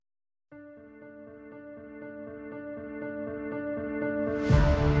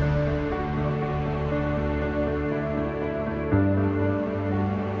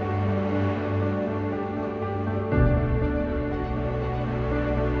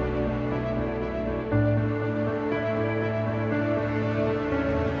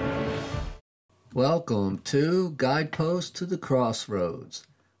Welcome to Guidepost to the Crossroads.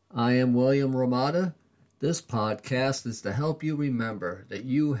 I am William Ramada. This podcast is to help you remember that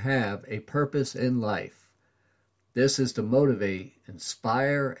you have a purpose in life. This is to motivate,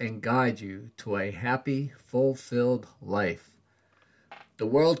 inspire, and guide you to a happy, fulfilled life. The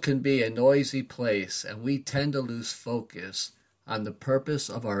world can be a noisy place, and we tend to lose focus on the purpose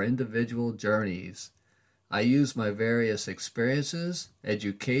of our individual journeys. I use my various experiences,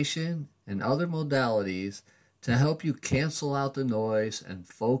 education, and other modalities to help you cancel out the noise and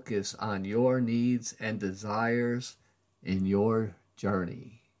focus on your needs and desires in your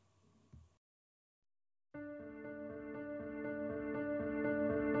journey.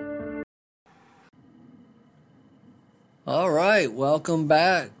 All right, welcome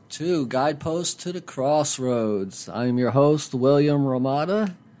back to Guidepost to the Crossroads. I'm your host, William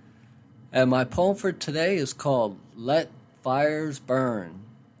Ramada, and my poem for today is called Let Fires Burn.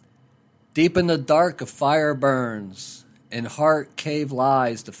 Deep in the dark a fire burns, in heart cave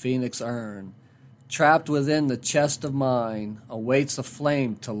lies the phoenix urn. Trapped within the chest of mine, awaits a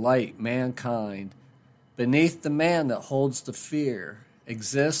flame to light mankind. Beneath the man that holds the fear,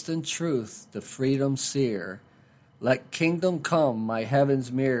 exists in truth the freedom seer. Let kingdom come, my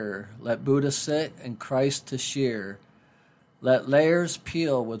heaven's mirror, let Buddha sit and Christ to shear. Let layers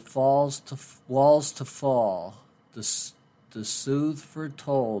peel with walls to fall, the soothe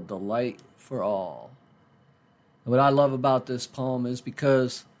foretold, the light for all. And what I love about this poem is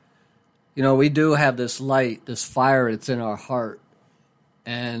because, we do have this light, this fire that's in our heart,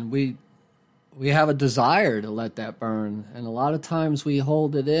 and we have a desire to let that burn, and a lot of times we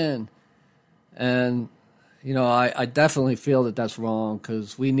hold it in, and I definitely feel that that's wrong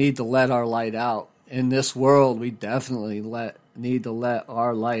because we need to let our light out. In this world, we definitely need to let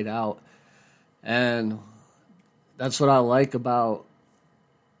our light out, and that's what I like about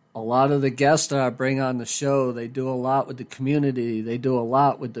a lot of the guests that I bring on the show. They do a lot with the community. They do a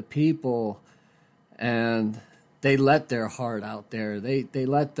lot with the people. And they let their heart out there. They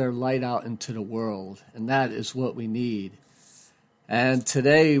let their light out into the world. And that is what we need. And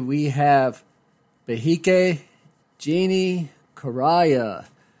today we have Behike, Jeannie, Karaya.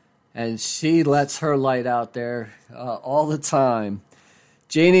 And she lets her light out there all the time.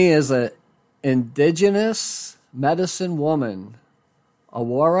 Jeannie is an indigenous medicine woman, a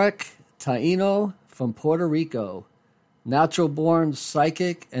Warwick Taino from Puerto Rico, natural-born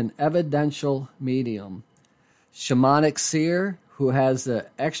psychic and evidential medium, shamanic seer who has the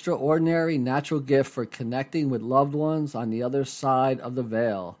extraordinary natural gift for connecting with loved ones on the other side of the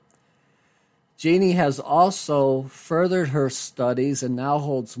veil. Jeannie has also furthered her studies and now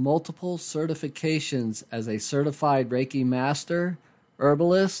holds multiple certifications as a certified Reiki master,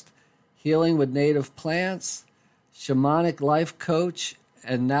 herbalist, healing with native plants, shamanic life coach,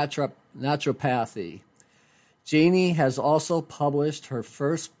 and naturopathy. Jeannie has also published her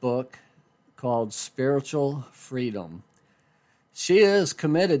first book called Spiritual Freedom. She is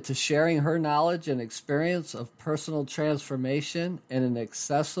committed to sharing her knowledge and experience of personal transformation in an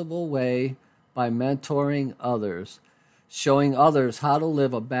accessible way by mentoring others, showing others how to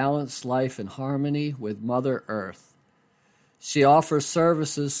live a balanced life in harmony with Mother Earth. She offers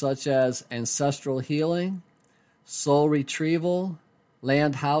services such as ancestral healing, soul retrieval,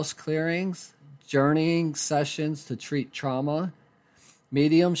 land house clearings, journeying sessions to treat trauma,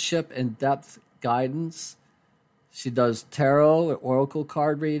 mediumship and depth guidance. She does tarot and oracle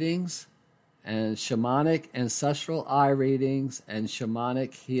card readings, and shamanic ancestral eye readings and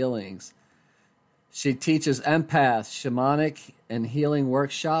shamanic healings. She teaches empath, shamanic, and healing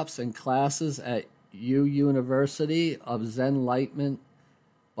workshops and classes at University of Zen Enlightenment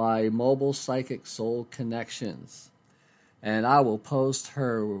by Mobile Psychic Soul Connections. And I will post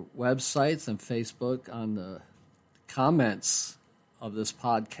her websites and Facebook on the comments of this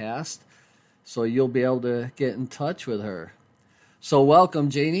podcast, so you'll be able to get in touch with her. So welcome,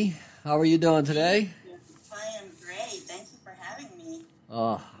 Jeannie. How are you doing today? I am great. Thank you for having me.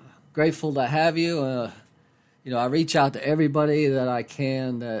 Grateful to have you. I reach out to everybody that I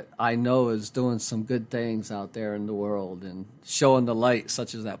can that I know is doing some good things out there in the world and showing the light,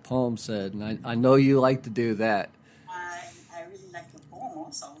 such as that poem said. And I know you like to do that. I really like the poem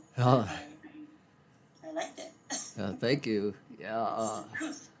also. I liked it. Thank you. Yeah.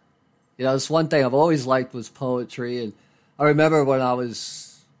 It's one thing I've always liked was poetry. And I remember when I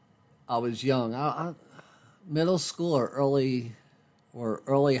was young, middle school or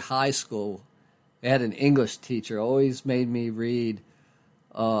early high school, I had an English teacher always made me read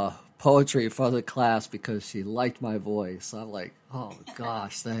poetry for the class because she liked my voice. I'm like, oh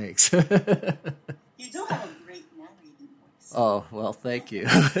gosh, thanks. You do have a great narrating voice. Oh, well, thank you.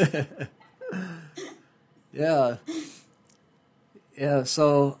 Yeah. Yeah.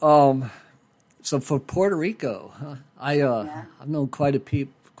 So for Puerto Rico, huh, Yeah. I've known quite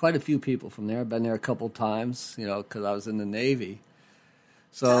a few people from there. I've been there a couple times, because I was in the Navy.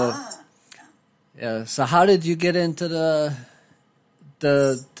 So Ah. yeah. So how did you get into the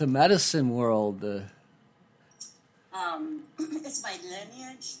medicine world? It's my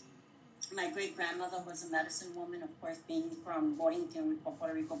lineage. My great grandmother was a medicine woman, of course, being from Borinquen,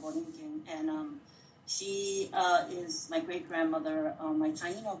 Puerto Rico, Borinquen, and she is my great grandmother, my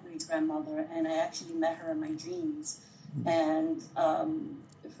Taino great grandmother, and I actually met her in my dreams. And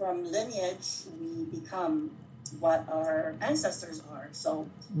from lineage, we become what our ancestors are. So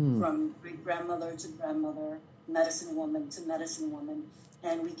from great grandmother to grandmother, medicine woman to medicine woman,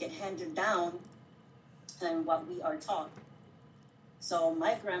 and we get handed down and what we are taught. So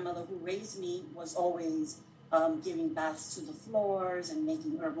my grandmother who raised me was always giving baths to the floors and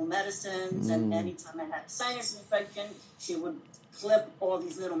making herbal medicines. And anytime I had a sinus infection, she would clip all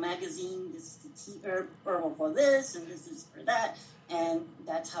these little magazines. This is the tea herbal for this, and this is for that. And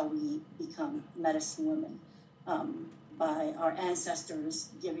that's how we become medicine women, by our ancestors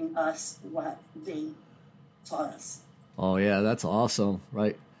giving us what they taught us. Oh yeah, that's awesome,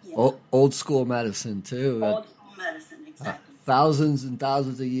 right? Yeah. Old school medicine too. Old school medicine, exactly. Thousands and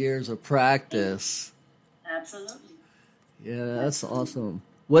thousands of years of practice. Absolutely. Yeah, that's awesome.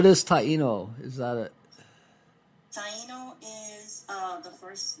 What is Taino? Is that it? Taino is the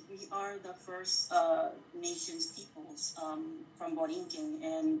first. We are the first nations peoples from Borinquen,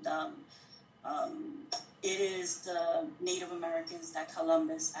 and it is the Native Americans that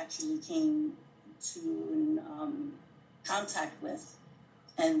Columbus actually came to contact with,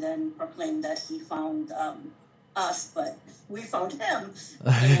 and then proclaimed that he found us, but we found him,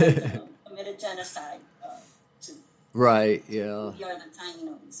 and committed genocide too. Right. Yeah. We are the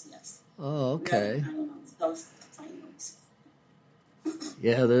Tainos, yes. Oh, We are the okay. Tainos, those Tainos.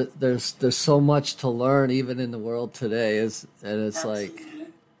 Yeah. There's so much to learn even in the world today. And it's like Absolutely.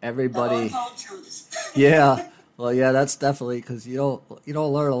 The everybody. untold truths. Yeah. Well, yeah. That's definitely because you don't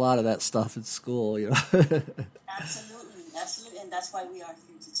learn a lot of that stuff in school. Absolutely, absolutely, and that's why we are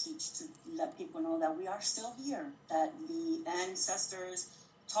here to teach, to let people know that we are still here, that the ancestors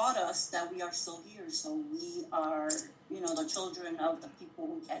taught us that we are still here. So we are, the children of the people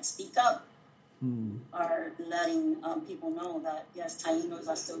who can't speak up are letting people know that yes, Tainos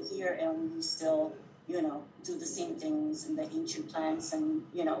are still here, and we still, do the same things in the ancient plants, and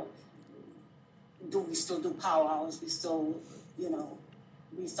we still do powwows, we still,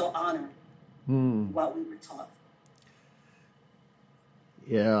 we still honor what we were taught.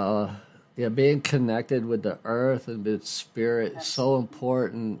 Yeah, yeah, being connected with the earth and with spirit is so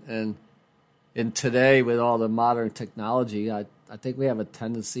important. And in today, with all the modern technology, I think we have a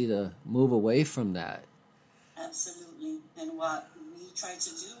tendency to move away from that. Absolutely. And what we try to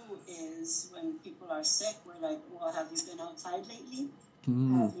do is when people are sick, we're like, well, have you been outside lately?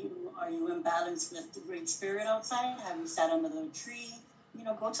 Are you in balance with the great spirit outside? Have you sat under the tree?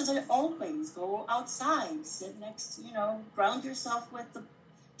 Go to the old ways, go outside, sit next, ground yourself with the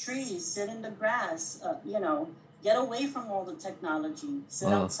trees, sit in the grass, get away from all the technology, sit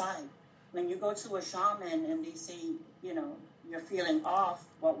outside. When you go to a shaman and they say, you're feeling off,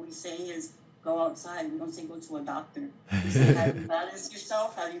 what we say is go outside. We don't say go to a doctor. We say, have you balanced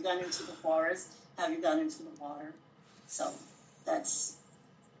yourself? Have you gone into the forest? Have you gone into the water? So that's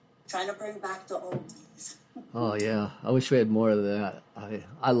trying to bring back the old days. Oh yeah, I wish we had more of that.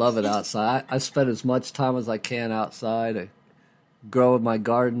 I love it outside. I spend as much time as I can outside. I grow my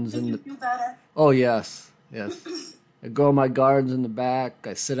gardens Make in you the. feel better? Oh yes, yes. I grow my gardens in the back.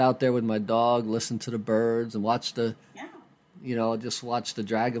 I sit out there with my dog, listen to the birds, and watch Yeah. just watch the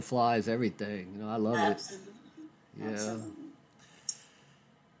dragonflies, everything. I love Absolutely. it. Yeah. Absolutely.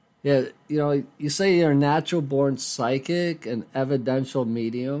 Yeah, you say you're a natural born psychic and evidential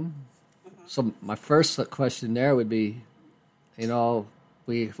medium. So my first question there would be,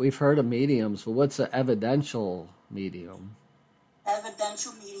 we've heard of mediums, but what's an evidential medium?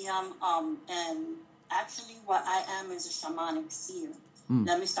 Evidential medium, and actually what I am is a shamanic seer.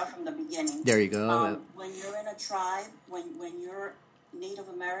 Let me start from the beginning. There you go. When you're in a tribe, when you're Native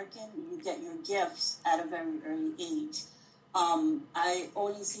American, you get your gifts at a very early age. I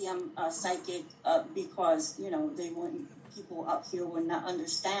only see I'm a psychic because, they want people up here would not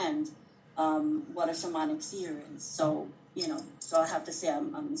understand what a shamanic seer is. So, so I have to say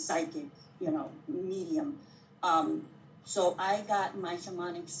I'm psychic, medium. So I got my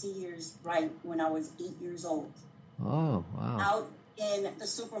shamanic seers right when I was 8 years old. Oh, wow. Out in the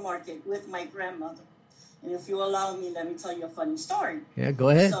supermarket with my grandmother. And if you allow me, let me tell you a funny story. Yeah, go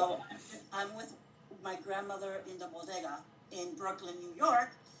ahead. So I'm with my grandmother in the bodega in Brooklyn, New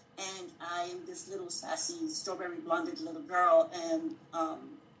York, and I am this little sassy, strawberry blonded little girl, and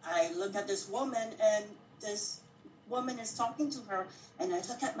I look at this woman, and this woman is talking to her, and I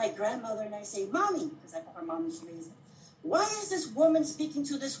look at my grandmother and I say, "Mommy," because I call her Mommy. She raised me. Why is this woman speaking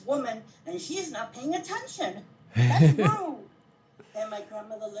to this woman and she is not paying attention? That's rude. And my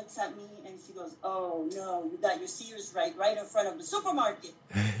grandmother looks at me and she goes, "Oh no, you got your Sears right in front of the supermarket."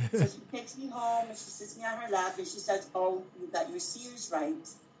 So she takes me home and she sits me on her lap and she says, "Oh, you got your Sears right.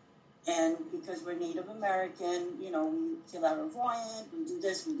 And because we're Native American, we kill our voyant, we do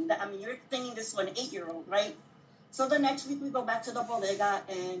this, we do that." I mean, you're thinking this to an 8-year-old, right? So the next week we go back to the bodega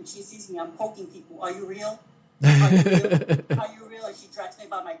and she sees me, I'm poking people. "Are you real? Are you real? Are you real?" And she drags me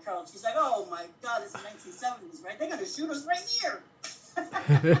by my curl. She's like, "Oh my God, it's the 1970s, right? They're going to shoot us right here."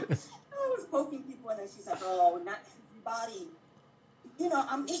 I was poking people and then she's like, "Oh, not everybody.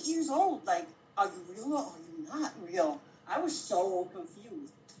 I'm 8 years old. Like, are you real or are you not real?" I was so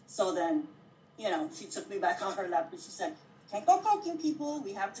confused. So then, she took me back on her lap and she said, "Can't go poking people.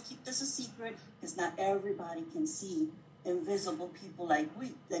 We have to keep this a secret because not everybody can see invisible people like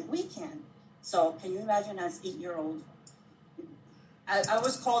we can." So can you imagine as 8-year-old? I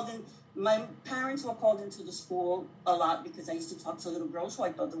was called in, my parents were called into the school a lot because I used to talk to little girls who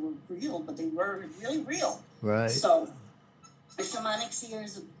I thought they were real, but they were really real. Right. So a shamanic seer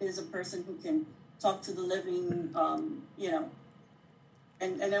is a person who can talk to the living,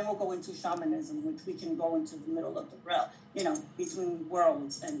 and then we'll go into shamanism, which we can go into the middle of the realm, between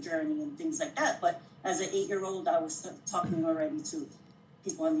worlds and journey and things like that. But as an 8-year-old, I was talking already to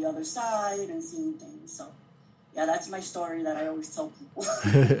people on the other side and seeing things. So, yeah, that's my story that I always tell people.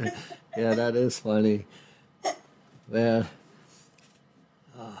 Yeah, that is funny. Man.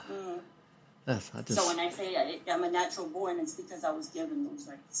 So when I say I'm a natural born, it's because I was given those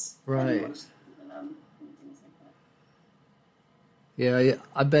rights. Right. And things like that. Yeah,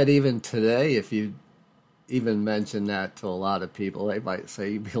 I bet even today, if you even mention that to a lot of people, they might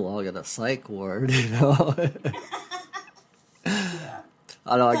say you belong in a psych ward, Yeah.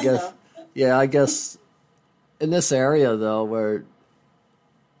 I don't know, I guess in this area, though, where,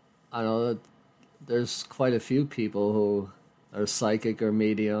 I don't know, there's quite a few people who are psychic or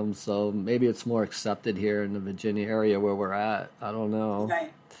medium, so maybe it's more accepted here in the Virginia area where we're at. I don't know.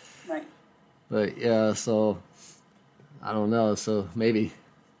 Right. But, yeah, so, I don't know. So maybe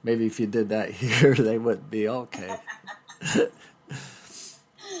if you did that here, they wouldn't be okay.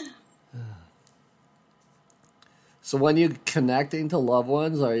 So when you're connecting to loved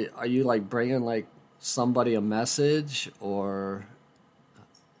ones, are you like bringing like somebody a message or?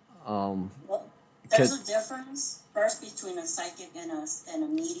 Well, there's a difference first between a psychic and a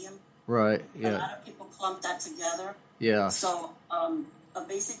medium. Right. Yeah. A lot of people clump that together. Yeah. So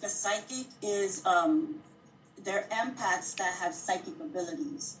a psychic is they're empaths that have psychic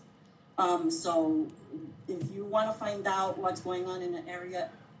abilities. So if you want to find out what's going on in an area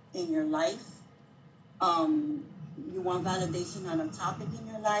in your life, you want validation on a topic in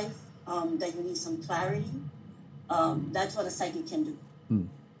your life, that you need some clarity, that's what a psychic can do.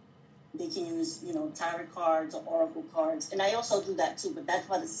 They can use, tarot cards or oracle cards. And I also do that too, but that's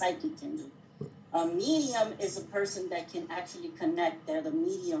what a psychic can do. A medium is a person that can actually connect. They're the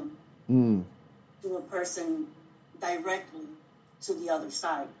medium to a person directly to the other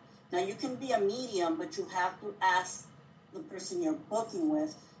side. Now, you can be a medium, but you have to ask the person you're booking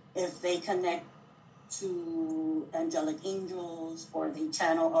with if they connect to angelic angels or they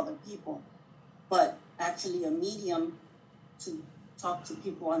channel other people. But actually a medium to talk to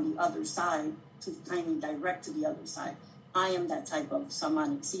people on the other side, to kind of direct to the other side. I am that type of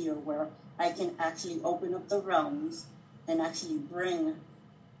shamanic seer where I can actually open up the realms and actually bring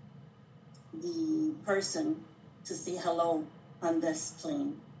the person to say hello on this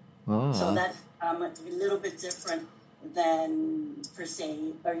plane. Oh. So that's a little bit different than, per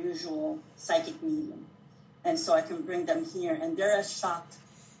se, a usual psychic medium. And so I can bring them here, and they're as shocked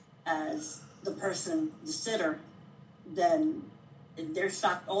as the person, the sitter, then they're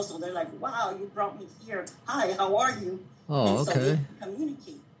shocked also. They're like, "Wow, you brought me here. Hi, how are you?" Oh, and so okay. they can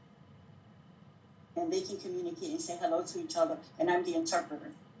communicate. And they can communicate and say hello to each other, and I'm the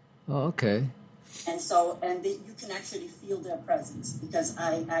interpreter. Oh, okay. And so, you can actually feel their presence because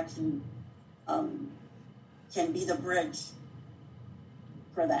I actually can be the bridge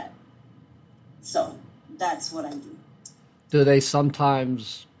for that. So that's what I do. Do they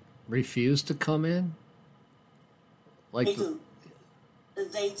sometimes refuse to come in? Like they do.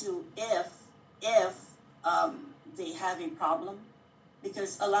 They do if they have a problem,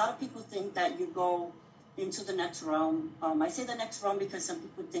 because a lot of people think that you go into the next realm. I say the next realm because some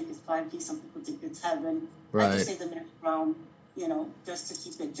people think it's 5D, some people think it's heaven. Right. I just say the next realm, just to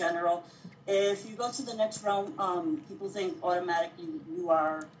keep it general. If you go to the next realm, people think automatically you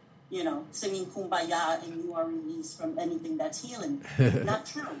are, singing Kumbaya and you are released from anything that's healing. Not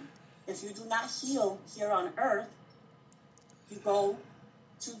true. If you do not heal here on earth, you go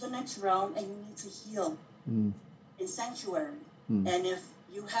to the next realm and you need to heal in sanctuary. And if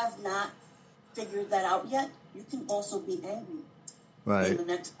you have not figured that out yet, you can also be angry in the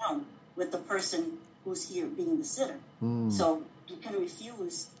next realm with the person who's here being the sitter. So you can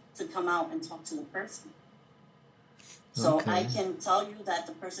refuse to come out and talk to the person. So I can tell you that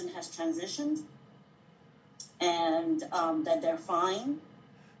the person has transitioned and that they're fine,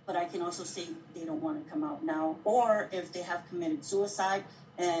 but I can also say they don't want to come out now. Or if they have committed suicide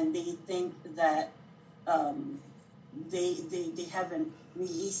and they think that they haven't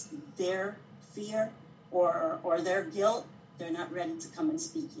released their fear or their guilt, they're not ready to come and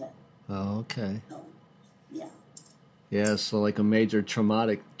speak yet. Oh, okay. So, yeah. Yeah, so like a major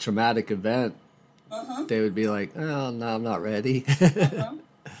traumatic event, they would be like, oh, no, I'm not ready.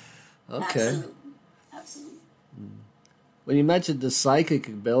 Okay. Absolutely. When you mentioned the psychic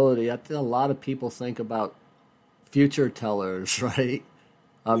ability, I think a lot of people think about future tellers, right?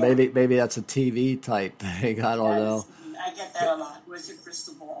 Maybe that's a TV type thing. I don't know. I get that a lot. Where's your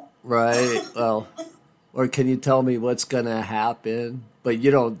crystal ball? Right. Well, or can you tell me what's going to happen? But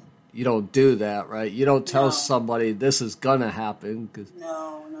you don't do that, right? You don't tell somebody this is going to happen.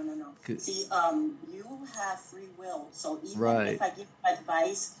 No. See, you have free will. So even if I give you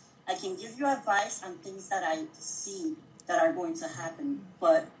advice, I can give you advice on things that I see that are going to happen.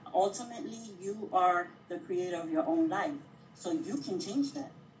 But ultimately, you are the creator of your own life. So you can change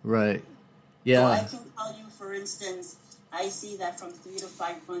that. Right. Yeah. So I can tell you, for instance, I see that from 3 to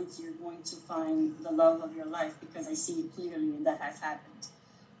 5 months, you're going to find the love of your life because I see it clearly and that has happened.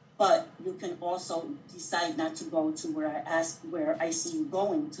 But you can also decide not to go to where I see you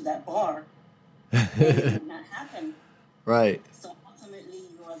going to that bar. And it will not happen. Right. So ultimately,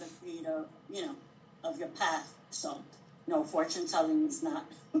 you are the creator, of your path. So, no, fortune telling is not.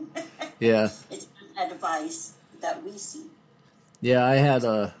 Yeah. It's advice that we see. Yeah, I had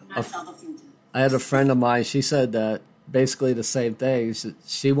a friend of mine. She said that basically the same thing.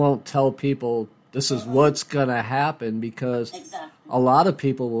 She won't tell people this is what's going to happen because a lot of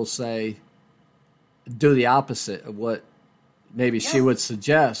people will say, do the opposite of what maybe she would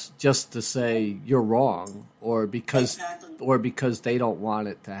suggest just to say you're wrong or because they don't want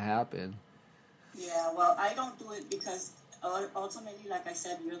it to happen. Yeah, well, I don't do it because ultimately, like I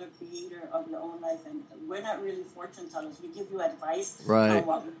said, you're the creator of your own life, and we're not really fortune tellers. We give you advice on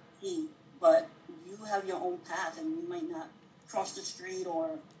what we see, but you have your own path, and you might not cross the street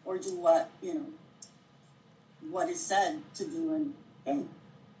or do what is said to do, and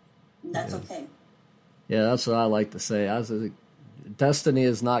that's okay. Yeah, that's what I like to say. Destiny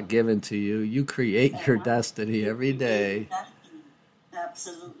is not given to you. You create your destiny every day.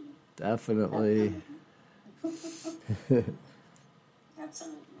 Absolutely. Definitely.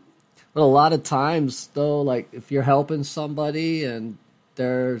 Absolutely. But a lot of times, though, like if you're helping somebody and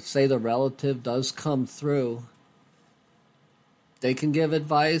say the relative does come through, they can give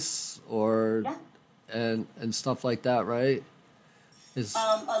advice or and stuff like that, right? A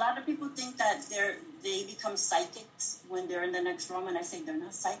lot of people think that they become psychics when they're in the next room, and I say they're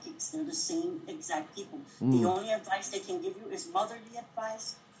not psychics. They're the same exact people. The only advice they can give you is motherly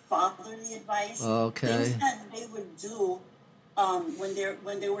advice, fatherly advice, things that they would do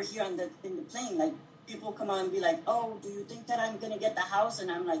when they were here in the plane. Like people come on and be like, "Oh, do you think that I'm gonna get the house?"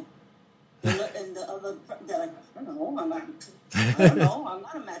 And I'm like, they're like, I don't know, I'm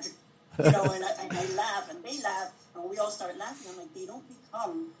not a magic, and I laugh and they laugh and we all start laughing. I'm like, they don't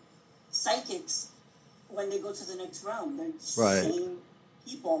become psychics when they go to the next round. They're the same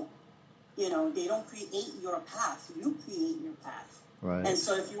people. They don't create your path. You create your path. Right. And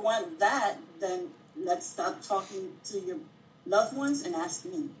so if you want that, then let's stop talking to your loved ones and ask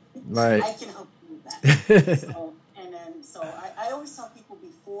me. Right. I can help you with that. So I always tell people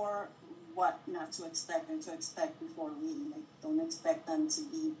before what not to expect and to expect before reading. Like, don't expect them to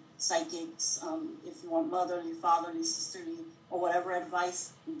be psychics. If you want motherly, fatherly, sisterly, or whatever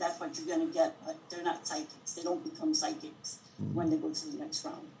advice, that's what you're going to get. But they're not psychics. They don't become psychics when they go to the next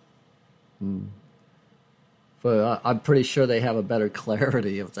round. But I'm pretty sure they have a better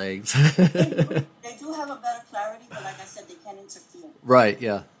clarity of things. They do have a better clarity, but like I said, they can't interfere. Right,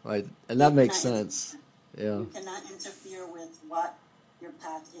 yeah, right. And that makes sense. Yeah. You cannot interfere with what your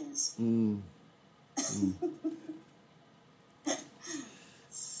path is.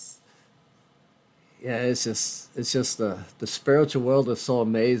 Yeah, it's just the spiritual world is so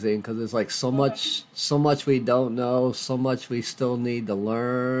amazing because there's like so much we don't know, so much we still need to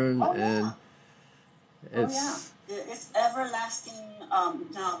learn, Oh and yeah. Oh yeah. it's It's everlasting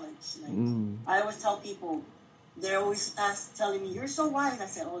knowledge. Like I always tell people, they're always telling me, "You're so wise." I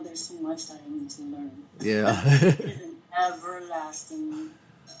said, "Oh, there's so much that I need to learn." yeah. It is an everlasting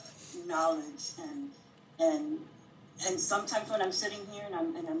knowledge, and and sometimes when I'm sitting here and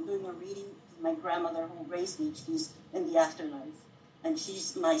I'm doing a reading, my grandmother who raised me, she's in the afterlife, and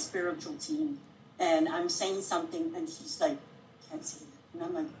she's my spiritual team, and I'm saying something, and she's like, "Can't say that," and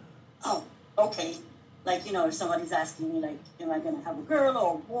I'm like, "Oh, okay." Like, if somebody's asking me, like, am I going to have a girl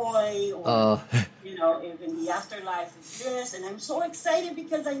or a boy, or, uh, if in the afterlife is this, and I'm so excited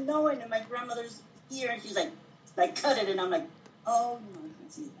because I know it, and my grandmother's here, and she's like, cut it, and I'm like, oh, no, I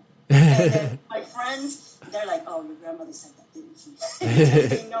can't see that. And then my friends, they're like, oh, your grandmother said that, didn't she? Because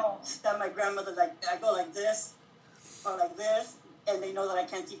they know that my grandmother, like, I go like this, or like this, and they know that I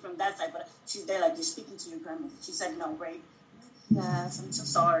can't see from that side, but they're like, you're speaking to your grandmother. She said, no, right? Yes, I'm so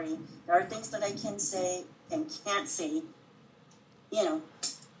sorry. There are things that I can say and can't say.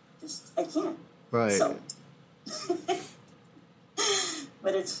 Just I can't. right. So,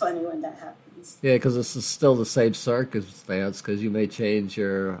 but it's funny when that happens. Yeah, because this is still the same circumstance. Because you may change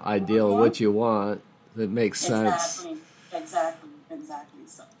your ideal of what you want. It makes sense. Exactly.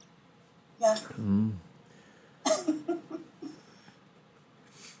 So, yeah.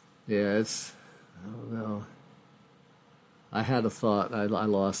 Yeah, it's. I don't know. I had a thought. I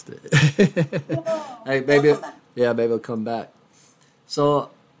lost it. Hey, maybe. Yeah, maybe it'll come back.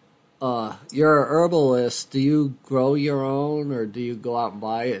 So, you're a herbalist. Do you grow your own, or do you go out and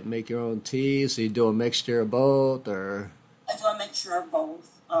buy it and make your own teas? Do you do a mixture of both, or? I do a mixture of both.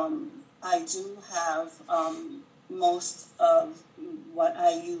 I do have most of what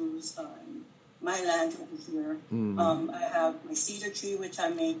I use on my land over here. I have my cedar tree, which I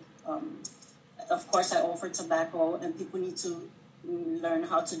make. Of course, I offer tobacco, and people need to learn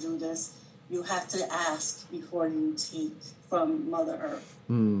how to do this. You have to ask before you take from Mother Earth.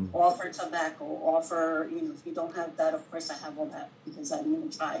 Offer tobacco, if you don't have that, of course I have all that because I'm in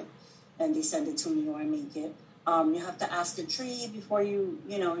a tribe, and they send it to me or I make it. You have to ask the tree before you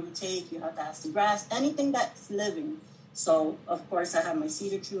take. You have to ask the grass, anything that's living. So, of course, I have my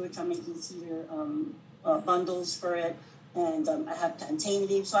cedar tree, which I'm making cedar bundles for it. And I have plantain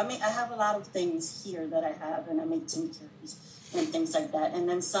leaves. So I have a lot of things here that I have, and I make tinctures and things like that. And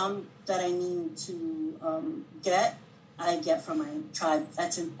then some that I need to I get from my tribe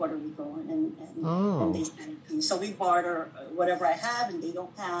that's in Puerto Rico, and they send it to me. So we barter whatever I have and they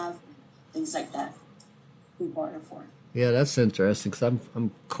don't have, things like that. We barter for. Yeah, that's interesting because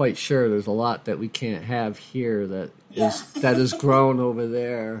I'm quite sure there's a lot that we can't have here that is grown over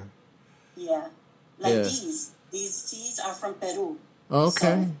there. Yeah, like these. These seeds are from Peru.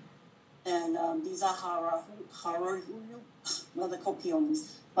 Okay. So, and these are the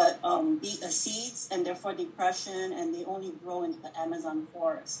copiones. But seeds, and they're for depression, and they only grow in the Amazon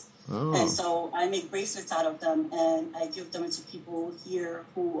forest. Oh. And so I make bracelets out of them, and I give them to people here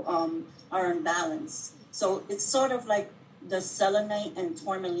who are imbalanced. So it's sort of like the selenite and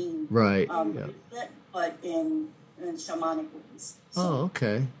tourmaline, right? Bracelet, but in shamanic ways. So, oh,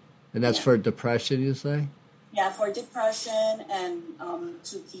 okay. And that's for depression, you say? Yeah, for depression and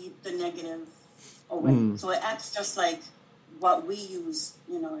to keep the negative away. So it acts just like what we use,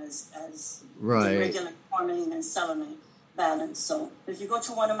 as right. the regular tourmaline and selenite balance. So if you go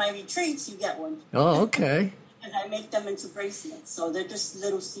to one of my retreats, you get one. Oh, okay. And I make them into bracelets. So they're just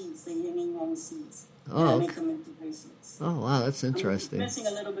little seeds, the yin yang seeds. Oh, and I make them into bracelets. Oh, wow, that's interesting. I'm missing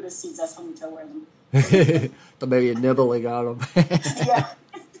a little bit of seeds. That's how much I wear them. So maybe you're nibbling on them. Yeah.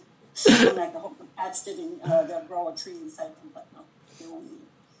 I'm like, I hope the cats didn't grow a tree inside them, but no, they won't eat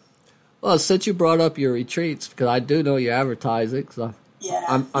it. Well, since you brought up your retreats, because I do know you advertise it, because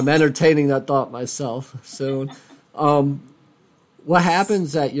yeah. I'm entertaining that thought myself soon. What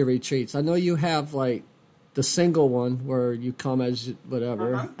happens at your retreats? I know you have like the single one where you come as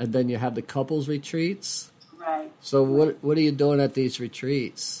whatever, and then you have the couples retreats. Right. So what are you doing at these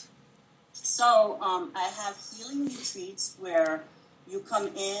retreats? So I have healing retreats where you come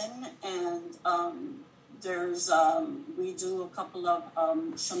in and there's we do a couple of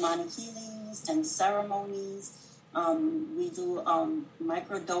shamanic healings and ceremonies. We do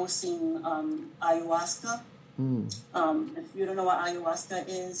microdosing ayahuasca. If you don't know what ayahuasca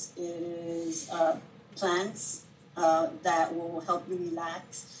is, it is plants that will help you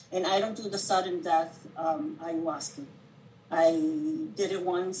relax. And I don't do the sudden death ayahuasca. I did it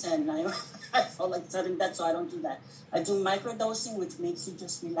once and I felt like sudden death, so I don't do that. I do microdosing, which makes you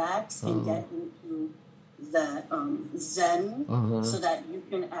just relax and get into that zen, so that you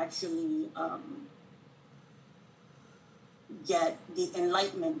can actually get the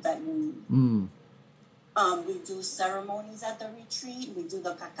enlightenment that you need. We do ceremonies at the retreat. We do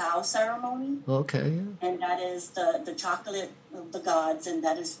the cacao ceremony. Okay. And that is the chocolate of the gods, and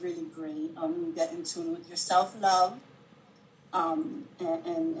that is really great. You get in tune with your self-love,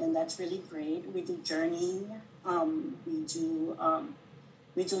 and that's really great. We do journeying.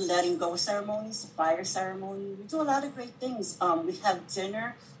 We do letting go ceremonies, fire ceremony. We do a lot of great things. We have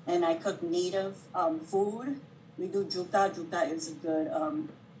dinner, and I cook native food. We do juca. Juca is a good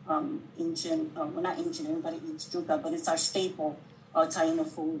ancient, well, not ancient, everybody eats juca, but it's our staple Taino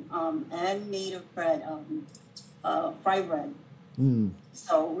food. And native bread, fried bread.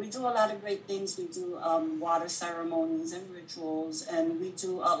 So we do a lot of great things. We do water ceremonies and rituals, and we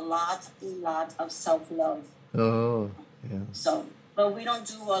do a lot of self-love. Oh, yeah. So, but we don't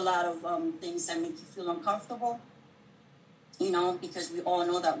do a lot of things that make you feel uncomfortable, because we all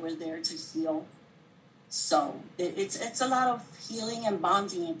know that we're there to heal. So it's a lot of healing and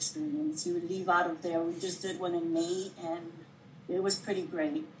bonding experience. You leave out of there. We just did one in May, and it was pretty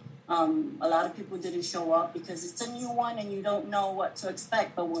great. A lot of people didn't show up because it's a new one and you don't know what to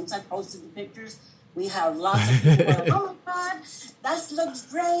expect. But once I posted the pictures, we have lots of people like, oh my God, that looks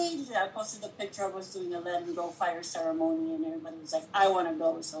great. I posted the picture. I was doing a let and go fire ceremony, and everybody was like, I want to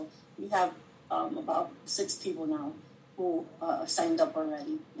go. So we have about 6 people now who signed up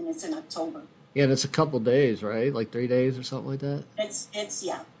already, and it's in October. Yeah, and it's a couple days, right? Like 3 days or something like that? It's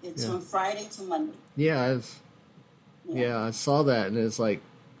from Friday to Monday. Yeah, I saw that, and it's like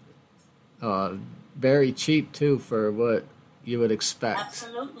very cheap, too, for what you would expect.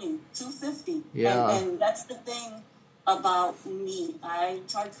 Absolutely, $250. Yeah. And that's the thing about me. I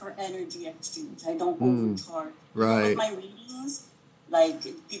charge for energy exchange. I don't overcharge. Right. With my readings, like,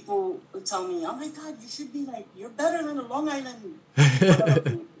 people would tell me, oh my God, you should be like, you're better than the Long Island.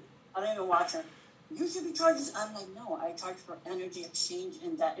 I don't even watch her. You should be charging. I'm like, no, I charge for energy exchange,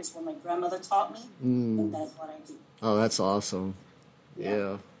 and that is what my grandmother taught me, and that's what I do. Oh, that's awesome.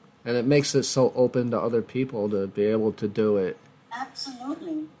 Yeah. And it makes it so open to other people to be able to do it.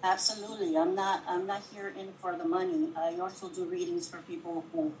 Absolutely. I'm not here in for the money. I also do readings for people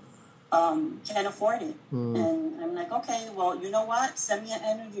who can't afford it. And I'm like, okay, well, you know what? Send me an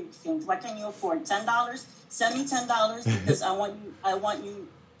energy exchange. What can you afford? $10? Send me $10 because I want you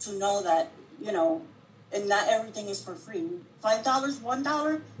to know that, and not everything is for free. $5,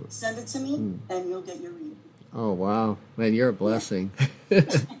 $1, send it to me, and you'll get your reading. Oh, wow. Man, you're a blessing.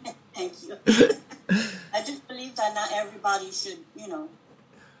 Thank you. I just believe that not everybody should,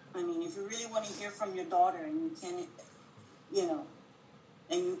 I mean, if you really want to hear from your daughter and you can't,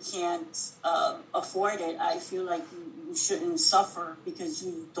 and you can't afford it, I feel like you shouldn't suffer because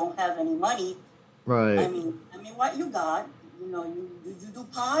you don't have any money. Right. I mean, what you got, you do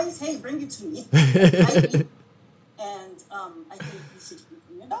pies? Hey, bring it to me. I think you should hear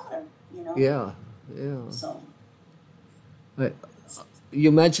from your daughter, Yeah. So.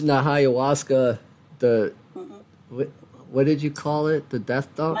 You mentioned the ayahuasca, what did you call it? The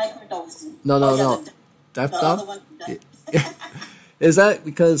death dump? Microdosing. No. Death dump? Is that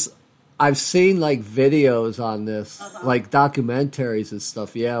because I've seen like videos on this, like documentaries and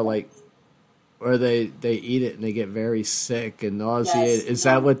stuff, like where they eat it and they get very sick and nauseated. Is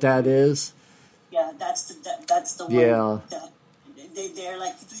that what that is? Yeah, that's the one. Yeah. They're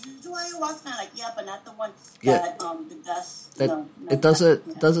like, do you do ayahuasca? I'm like, yeah, but not the one that the death. It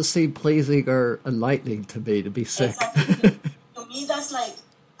doesn't seem pleasing or enlightening to me to be sick. Exactly. To me, that's like,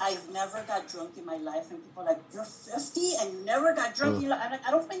 I've never got drunk in my life, and people are like, you're 50 and you never got drunk in your life. I'm like,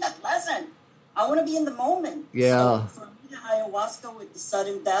 I don't find that pleasant. I want to be in the moment. Yeah. So for me, the ayahuasca with the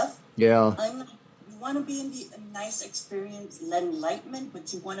sudden death. Yeah. I'm like, you want to be in the nice experience, enlightenment,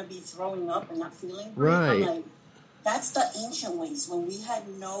 but you want to be throwing up and not feeling great. Right. I'm like, that's the ancient ways when we had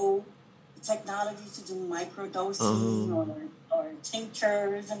no technology to do microdosing or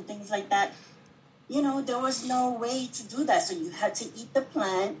tinctures and things like that. There was no way to do that. So you had to eat the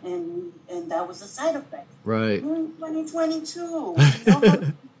plant, and that was a side effect. Right. We're in 2022. We know how to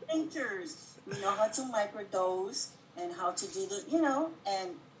do tinctures. We know how to microdose and how to do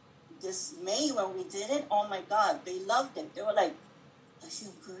and this May when we did it, oh my God, they loved it. They were like, I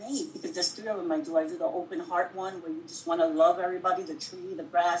feel great because there's three of them I do. I do the open heart one where you just want to love everybody, the tree, the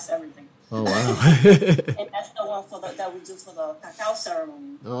grass, everything. Oh, wow. And that's the one that we do for the cacao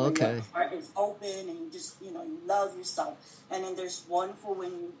ceremony. Oh, okay. Your heart is open and you just, you love yourself. And then there's one for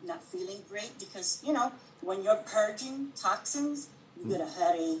when you're not feeling great because, when you're purging toxins, you get a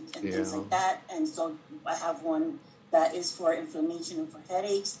headache and things like that. And so I have one that is for inflammation and for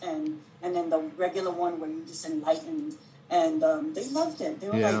headaches. And then the regular one where you just enlightened. And they loved it. They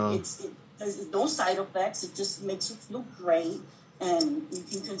were like, there's no side effects. It just makes you feel great. And you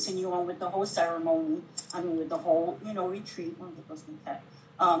can continue on with the whole ceremony. With the whole, retreat.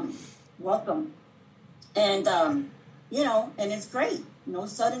 Welcome. And, and it's great. No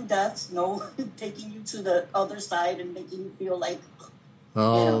sudden deaths. No taking you to the other side and making you feel like,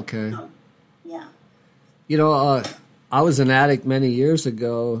 okay. Yeah. I was an addict many years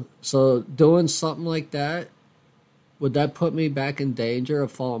ago. So doing something like that, would that put me back in danger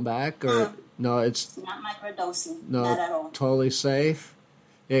of falling back? Or no, it's not microdosing. No, not at all. Totally safe.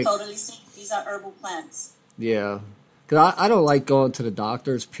 Totally safe. These are herbal plants. Yeah, because I don't like going to the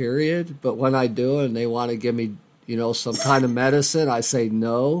doctors. Period. But when I do, and they want to give me, some kind of medicine, I say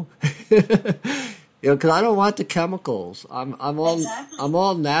no. Because I don't want the chemicals. I'm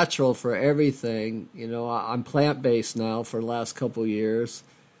all natural for everything. I'm plant based now for the last couple of years.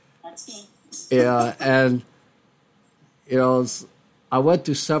 That's me. Yeah, and. I went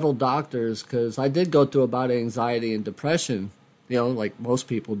to several doctors because I did go through about anxiety and depression, like most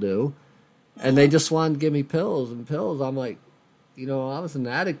people do. And they just wanted to give me pills and pills. I'm like, I was an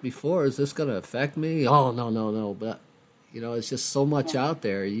addict before. Is this going to affect me? Oh, no. But, it's just so much out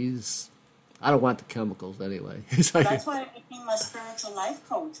there. I don't want the chemicals anyway. That's why I became a spiritual life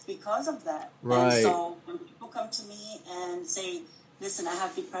coach because of that. Right. And so when people come to me and say, listen, I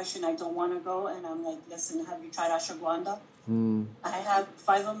have depression, I don't want to go. And I'm like, listen, have you tried ashwagandha? I have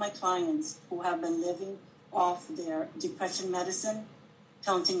 5 of my clients who have been living off their depression medicine,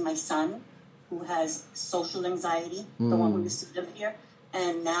 counting my son, who has social anxiety, the one who used to live here.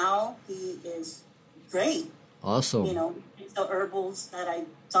 And now he is great. Awesome. It's the herbals that I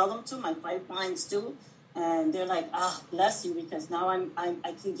tell them to, my 5 clients do. And they're like, bless you, because now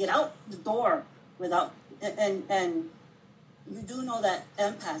I can get out the door without, and you do know that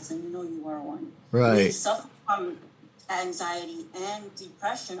empaths, and you are one. Right. We suffer from anxiety and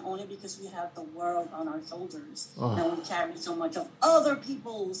depression only because we have the world on our shoulders, and we carry so much of other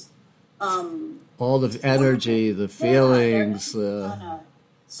people's all the energy, the feelings.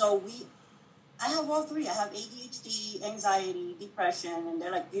 So I have all 3. I have ADHD, anxiety, depression, and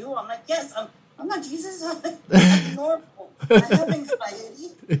they're like, you? I'm like, yes, I'm not Jesus. I'm normal. I have anxiety.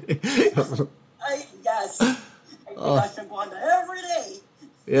 Yes. I ashwagandha every day.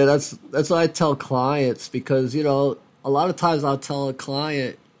 Yeah, that's what I tell clients because, a lot of times I'll tell a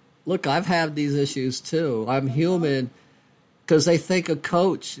client, look, I've had these issues too. I'm human. Because they think a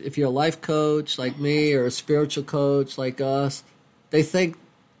coach, if you're a life coach like me or a spiritual coach like us, they think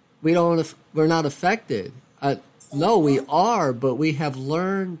we're not affected. No, we are, but we have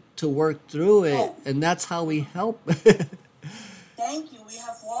learned to work through it, and that's how we help. Thank you. We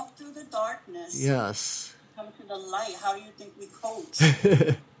have walked through the darkness. Yes. Come to the light. How do you think we coach?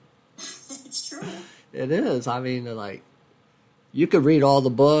 It's true. It is. You could read all the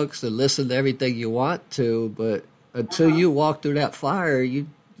books and listen to everything you want to, but until you walk through that fire, you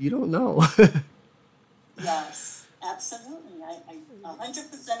don't know. Yes, absolutely. I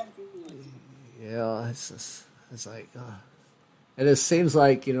 100% agree with you. Yeah, it's like, and it seems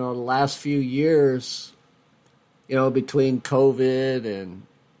like, the last few years, between COVID and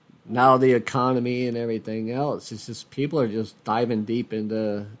now the economy and everything else, it's just people are just diving deep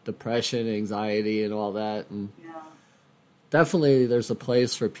into depression, anxiety, and all that. And definitely there's a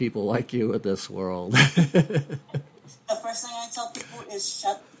place for people like you in this world. The first thing I tell people is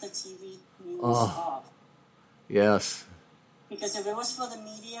shut the TV news off. Yes. Because if it was for the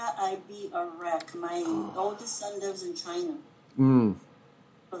media, I'd be a wreck. My oldest son lives in China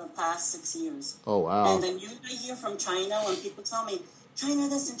for the past 6 years. Oh, wow. And the news I hear from China, when people tell me, China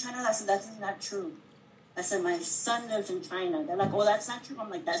this and China that, I said, that's not true. I said, my son lives in China. They're like, oh, that's not true. I'm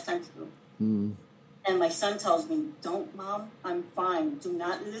like, that's not true. And my son tells me, don't, Mom, I'm fine. Do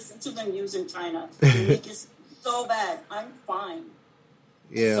not listen to the news in China. They make it so bad. I'm fine.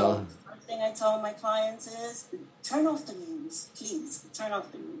 Yeah. So the first thing I tell my clients is, turn off the news. Please, turn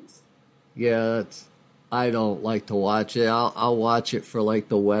off the news. Yeah, I don't like to watch it. I'll watch it for, like,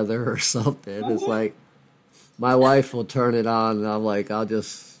 the weather or something. It's like, my wife will turn it on, and I'm like, I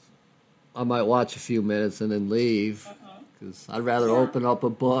might watch a few minutes and then leave. Because I'd rather open up a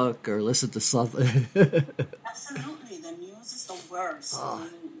book or listen to something. Absolutely. The news is the worse.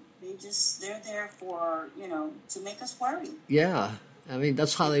 They're there for, to make us worry. Yeah. I mean,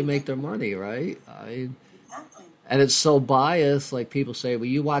 that's how they make their money, right? Exactly. And it's so biased. Like people say, well,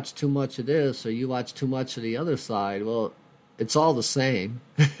 you watch too much of this or you watch too much of the other side. Well, it's all the same.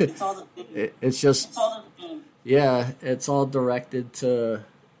 It's all the same. It's just, It's all the same. yeah, it's all directed to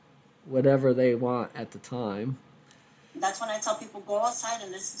whatever they want at the time. That's when I tell people, go outside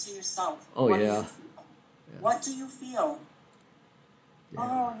and listen to yourself. Oh, yeah. What do you feel?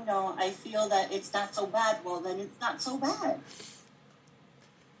 Yeah. Oh, I feel that it's not so bad. Well, then it's not so bad.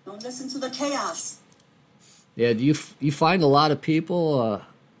 Don't listen to the chaos. Yeah, do you find a lot of people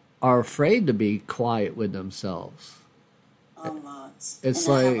are afraid to be quiet with themselves? A lot. It's and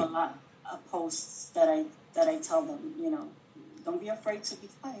like, I have a lot of posts that I tell them, don't be afraid to be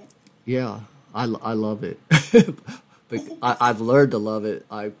quiet. Yeah, I love it. I've learned to love it.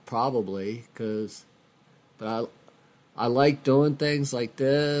 But I like doing things like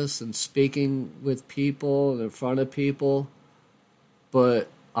this and speaking with people and in front of people. But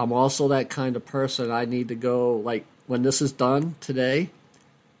I'm also that kind of person. I need to go, like, when this is done today,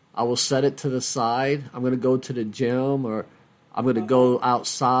 I will set it to the side. I'm going to go to the gym or I'm going to go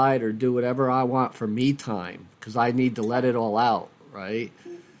outside or do whatever I want for me time because I need to let it all out, right?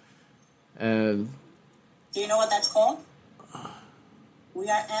 And do you know what that's called? We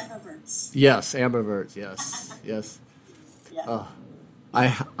are ambiverts. Yes, ambiverts. Yes, yes. Yeah. I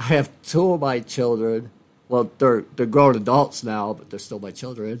have two of my children. Well, they're grown adults now, but they're still my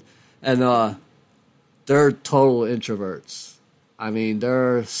children, and they're total introverts. I mean,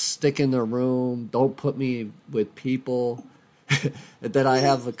 they're stick in their room. Don't put me with people. And then I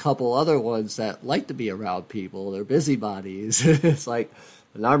have a couple other ones that like to be around people. They're busybodies. It's like,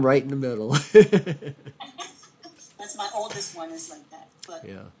 and I'm right in the middle. That's my oldest one is like that. But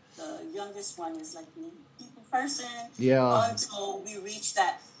yeah. The youngest one is like me, people person. Yeah. Until we reach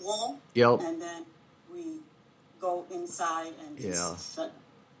that wall. Yep. And then we go inside and just yeah. shut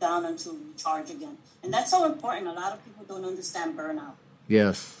down until we charge again. And that's so important. A lot of people don't understand burnout.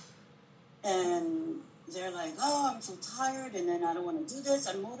 Yes. And they're like, oh, I'm so tired, and then I don't want to do this.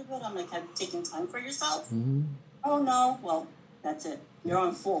 I'm motivated. I'm like, have you taken time for yourself? Mm-hmm. Oh, no. Well, that's it. You're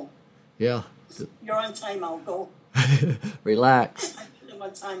on full. Yeah. You're on timeout. Go. Relax. I put him on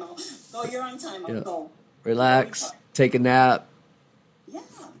timeout. Go, you're on timeout. Yeah. Go. Relax. Take a nap. Yeah.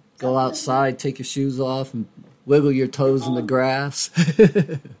 Go outside, take your shoes off, and wiggle your toes in the grass.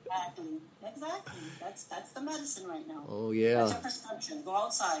 Exactly. That's the medicine right now. Oh, yeah. That's your prescription. Go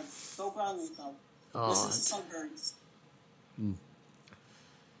outside. Go ground yourself. Listen to some birds.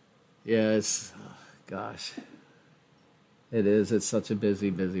 Yeah, it's, gosh. It is. It's such a busy,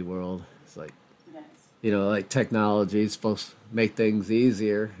 busy world. It's like, like technology is supposed to make things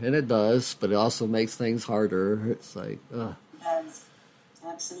easier, and it does, but it also makes things harder. It's like, ugh. Yes,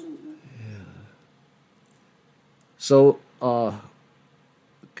 absolutely. Yeah. So,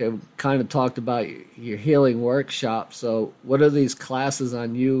 okay, we kind of talked about your healing workshop. So, what are these classes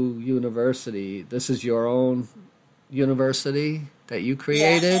on University? This is your own university that you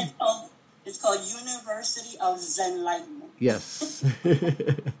created? Yeah, it's called University of Zenlightenment. Yes.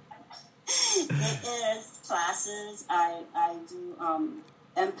 It is classes. I do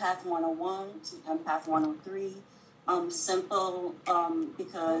Empath 101 to Empath 103. Simple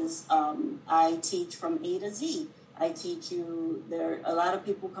because I teach from A to Z. I teach you a lot of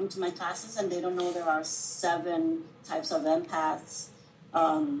people come to my classes and they don't know there are 7 types of empaths.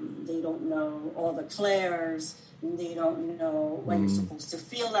 They don't know all the clairs. They don't know what you're supposed to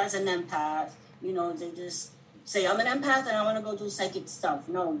feel as an empath. They just say, I'm an empath and I want to go do psychic stuff.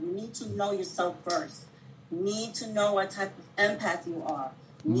 No, you need to know yourself first. You need to know what type of empath you are.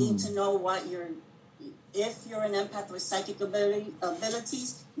 You need to know if you're an empath with psychic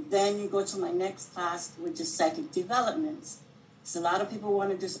abilities, then you go to my next class, which is psychic developments. So a lot of people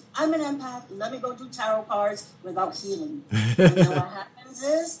want to just, I'm an empath, let me go do tarot cards without healing. And then what happens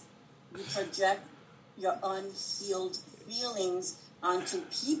is you project your unhealed feelings onto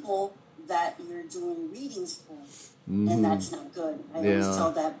people that you're doing readings for. And that's not good. I always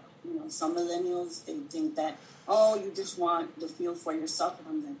tell that, some millennials, they think that, you just want to feel for yourself. And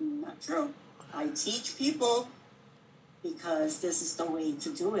I'm like, not true. I teach people because this is the way to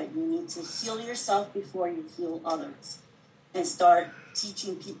do it. You need to heal yourself before you heal others. And start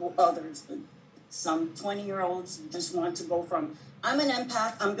teaching people others. But some 20-year-olds just want to go from, I'm an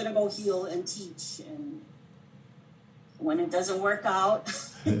empath, I'm going to go heal and teach. And when it doesn't work out,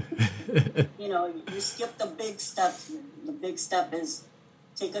 you skip the big steps. The big step is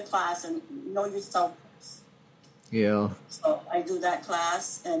take a class and know yourself first. Yeah. So I do that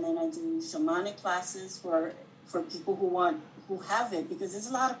class, and then I do shamanic classes for for people who have it, because there's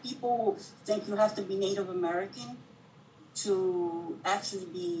a lot of people who think you have to be Native American to actually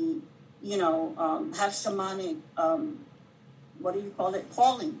be, have shamanic, what do you call it,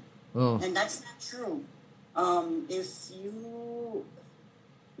 calling. Oh. And that's not true. If you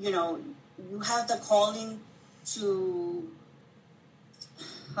have the calling to,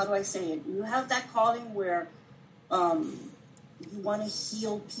 how do I say it? You have that calling where you want to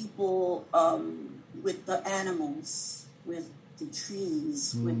heal people with the animals, with the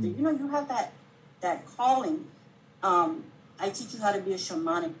trees, with the, you have that calling. I teach you how to be a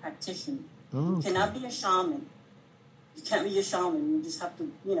shamanic practitioner. Oh, You cannot be a shaman. You can't be a shaman. You just have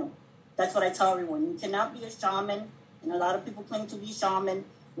to, that's what I tell everyone. You cannot be a shaman, and a lot of people claim to be shaman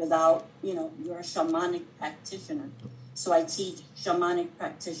without, you're a shamanic practitioner. So I teach shamanic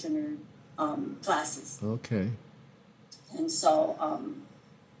practitioner classes. Okay. And so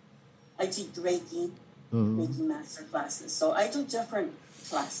I teach Reiki, Reiki master classes. So I do different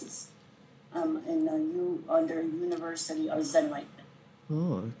classes under University of Zen Enlightenment.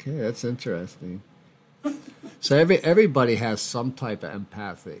 Oh, okay. That's interesting. So everybody has some type of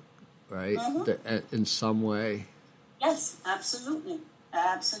empathic, right? In some way. Yes, absolutely.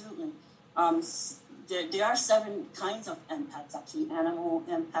 Absolutely. There are 7 kinds of empaths, actually. Animal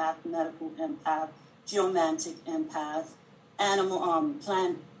empath, medical empath, geomantic empath, animal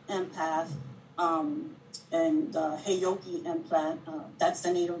plant empath, and Heyoki empath. That's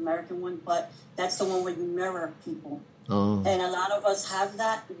the Native American one, but that's the one where you mirror people. Oh. And a lot of us have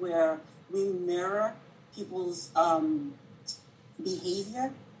that where we mirror people's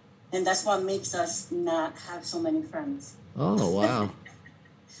behavior, and that's what makes us not have so many friends. Oh, wow.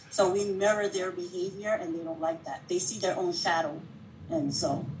 So we mirror their behavior, and they don't like that. They see their own shadow, and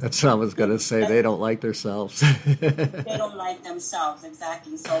so... That's what I was going to say. They don't like themselves. They don't like themselves,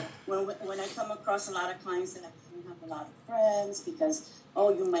 exactly. So when I come across a lot of clients that I don't have a lot of friends because,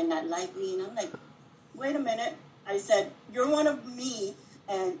 you might not like me, and I'm like, wait a minute. I said, you're one of me,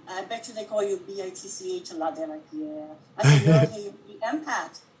 and I bet you they call you BITCH a lot. They're like, yeah. I said, you're an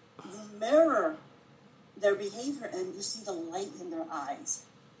empath. You mirror their behavior, and you see the light in their eyes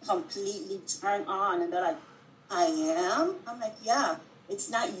completely turn on, and they're like, I am? I'm like, yeah, it's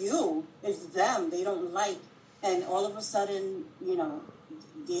not you, it's them. They don't like, and all of a sudden,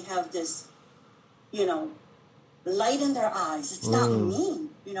 they have this, light in their eyes. It's not me,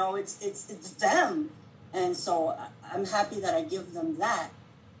 it's them. And so I'm happy that I give them that,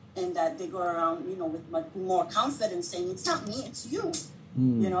 and that they go around, with much more confidence saying, it's not me, it's you.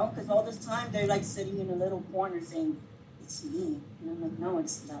 Because all this time they're like sitting in a little corner saying, it's me. And I'm like, no,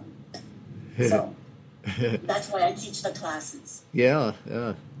 it's them. So that's why I teach the classes. Yeah.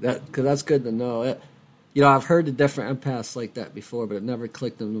 Because that's good to know. I've heard the different empaths like that before, but it never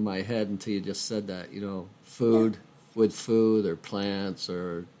clicked into my head until you just said that. Food with food or plants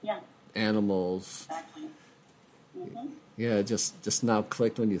or animals. Exactly. Mm-hmm. Yeah, it just now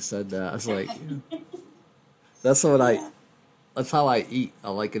clicked when you said that. I was like, that's what that's how I eat.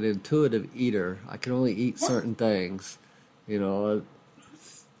 I'm like an intuitive eater. I can only eat certain things, And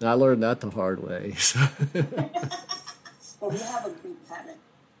I learned that the hard way. So. Well, we have a great palate.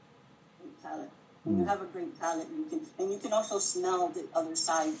 When you have a great palate, you can also smell the other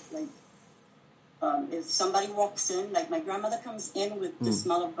side. Like if somebody walks in, like my grandmother comes in with the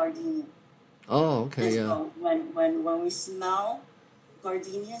smell of gardenia. Oh, okay, yeah. So when we smell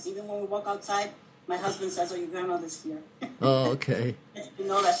gardenias, even when we walk outside, my husband says, your grandmother's here. Oh, okay. You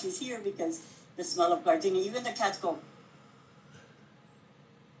know that she's here because the smell of gardenia. Even the cats go,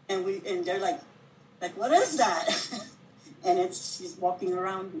 and they're like, what is that? And she's walking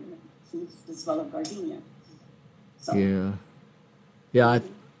around, the smell of gardenia. So. Yeah.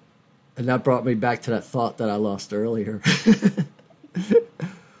 And that brought me back to that thought that I lost earlier.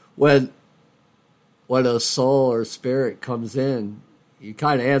 When a soul or spirit comes in, you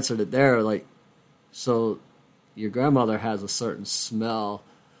kind of answered it there, like, so your grandmother has a certain smell,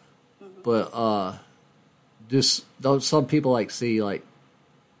 but don't some people see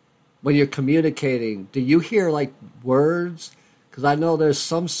when you're communicating, do you hear words? Because I know there's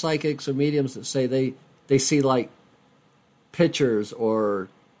some psychics or mediums that say they see pictures or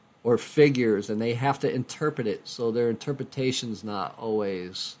figures, and they have to interpret it, so their interpretation's not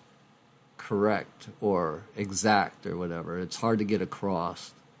always correct or exact or whatever. It's hard to get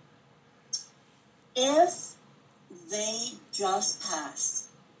across. If they just passed,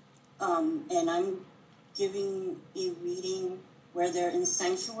 and I'm giving a reading where they're in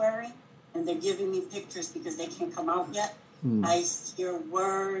sanctuary and they're giving me pictures because they can't come out yet, I hear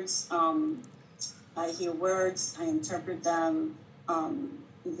words. I interpret them.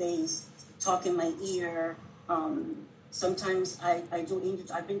 They talk in my ear. Sometimes I do angel.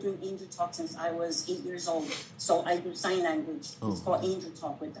 I've been doing angel talk since I was 8 years old. So I do sign language. It's called angel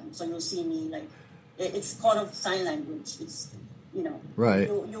talk with them. So you'll see me like it's called a sign language. It's right.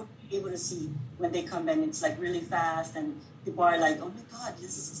 You'll be able to see when they come in. It's like really fast, and people are like, "Oh my God,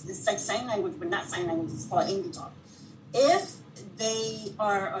 this is like sign language, but not sign language. It's called angel talk." If they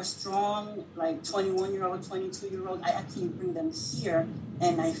are a strong, like 21-year-old, 22-year-old, I actually bring them here,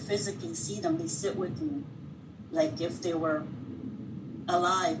 and I physically see them. They sit with me, like if they were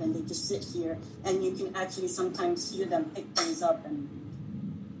alive, and they just sit here, and you can actually sometimes hear them pick things up and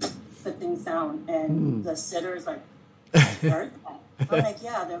put things down, and the sitter is like, heard that? I'm like,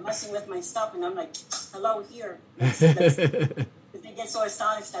 yeah, they're messing with my stuff, and I'm like, hello, here. Let's, they get so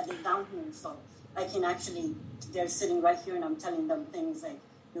astonished that they're down here, so I can actually, they're sitting right here, and I'm telling them things like,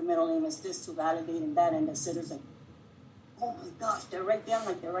 your middle name is this, to validate and that, and the sitter's like, oh my gosh, they're right there, I'm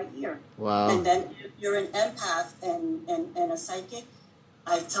like, they're right here. Wow. And then if you're an empath and a psychic,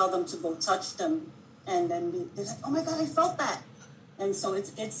 I tell them to go touch them, and then they're like, oh my God, I felt that. And so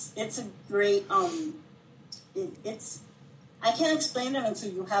it's a great, it's, I can't explain it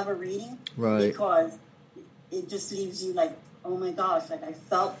until you have a reading, right? Because it just leaves you like, oh my gosh, like I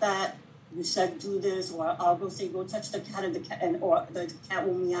felt that. You said do this, or I'll go say go touch the cat, or the cat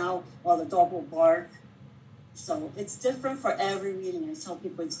will meow, or the dog will bark. So it's different for every reading. I tell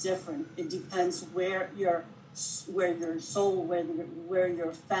people it's different. It depends where your soul, where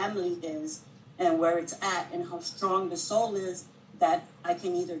your family is, and where it's at, and how strong the soul is. That I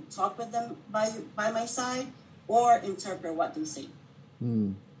can either talk with them by my side, or interpret what they say.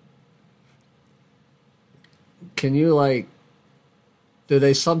 Can you do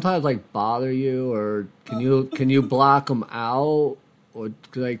they sometimes bother you, or can you block them out, or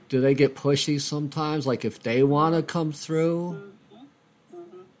do they get pushy sometimes? Like if they want to come through.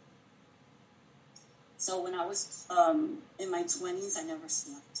 So when I was in my 20s, I never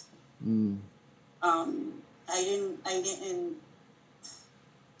slept.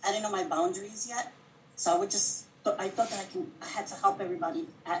 I didn't know my boundaries yet, so I thought that I had to help everybody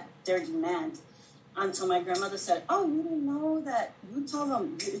at their demand, until my grandmother said, "Oh, you didn't know that? You tell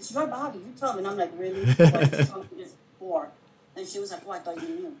them it's your body. You tell them." And I'm like, "Really? Well, you told me this before." And she was like, "Oh, I thought you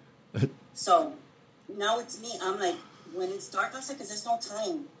knew." So now it's me. I'm like, when it's dark outside, because there's no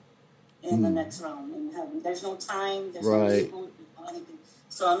time in the next round in heaven. There's no time. There's no label. There's no anything.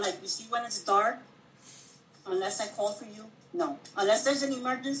 So I'm like, you see, when it's dark, unless I call for you, no. Unless there's an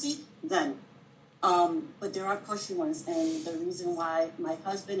emergency, then. But there are pushy ones, and the reason why my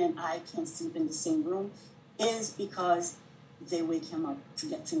husband and I can't sleep in the same room is because they wake him up to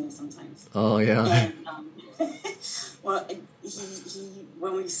get to me sometimes. Oh yeah. And well, he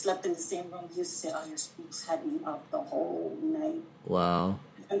when we slept in the same room, he used to say, "Oh, your spooks had me up the whole night." Wow.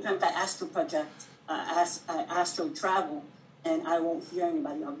 Sometimes I astral project, I astral travel, and I won't hear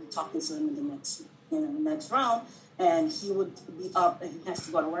anybody. I'll be talking to them in the next round, and he would be up, and he has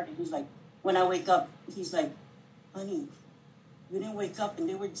to go to work, and he's like, when I wake up, he's like, "Honey, you didn't wake up," and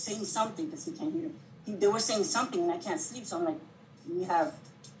they were saying something, because he can't hear them. They were saying something, and I can't sleep, so I'm like, we have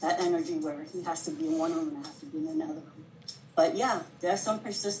that energy where he has to be in one room and I have to be in another room. But yeah, there are some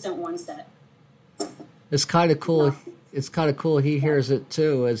persistent ones that. It's kind of cool. It's kind of cool. He hears it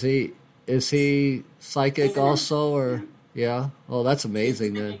too. Is he psychic also, or yeah? Oh, that's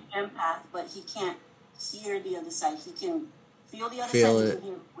amazing. He's then. An empath, but he can't hear the other side. He can feel the other Feel side. it. He can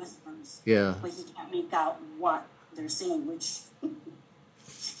hear whispers. Yeah. But he can't make out what they're saying, which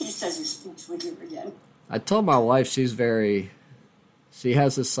he says your spooks were here again. I told my wife she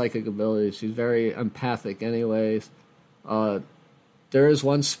has this psychic ability. She's very empathic anyways. There is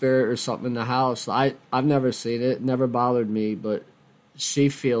one spirit or something in the house. I've never seen it. It never bothered me, but she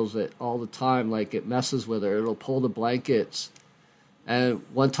feels it all the time. Like it messes with her. It'll pull the blankets. And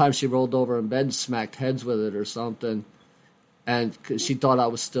one time she rolled over in bed and smacked heads with it or something. And she thought I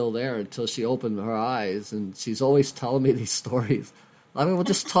was still there until she opened her eyes. And she's always telling me these stories. I mean, we'll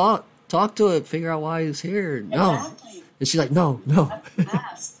just talk to it, figure out why he's here. No. Exactly. And she's like, no.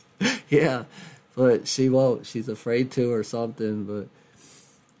 Yeah. But she won't. She's afraid to or something. But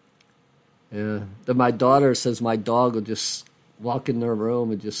yeah. Then my daughter says my dog will just walk in their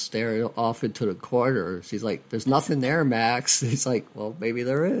room and just stare off into the corner. She's like, there's nothing there, Max. He's like, well, maybe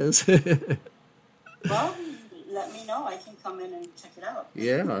there is. Well, let me know. I can come in and check it out.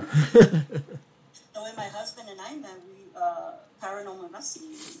 Yeah. The way my husband and I met, we paranormal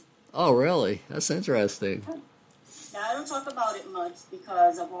investigating. Oh, really? That's interesting. Now, I don't talk about it much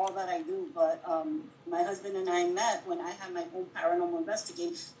because of all that I do, but my husband and I met when I had my own paranormal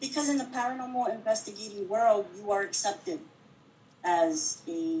investigating, because in the paranormal investigating world, you are accepted. as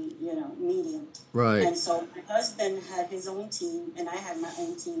a, medium. Right. And so my husband had his own team, and I had my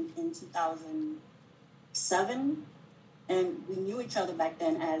own team in 2007. And we knew each other back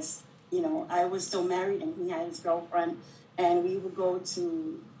then as, I was still married and he had his girlfriend. And we would go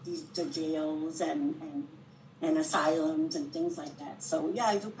to the jails and asylums and things like that. So, yeah,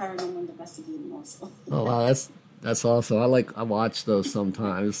 I do paranormal investigating also. Oh, wow, that's awesome. I watch those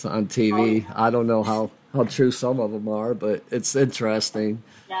sometimes on TV. I don't know how true some of them are, but it's interesting.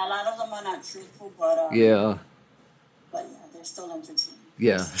 Yeah, a lot of them are not truthful, but yeah, they're still entertaining.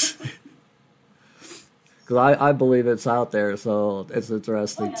 Yeah. Because I believe it's out there, so it's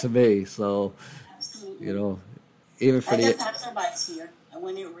interesting to me. So, Absolutely. Even for I get passerbys here. And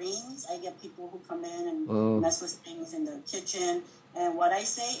when it rains, I get people who come in and mess with things in the kitchen. And what I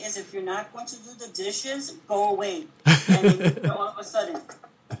say is, if you're not going to do the dishes, go away. And then all of a sudden,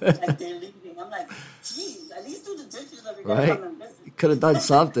 like they're leaving. I'm like, geez, at least do the dishes if you're going to come and visit. You could have done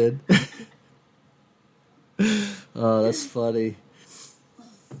something. Oh, that's funny.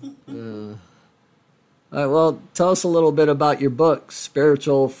 All right, well, tell us a little bit about your book,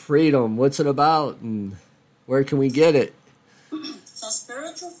 Spiritual Freedom. What's it about, and where can we get it? So,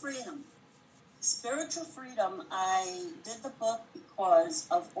 Spiritual Freedom, I did the book because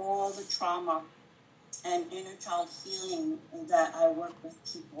of all the trauma and inner child healing that I work with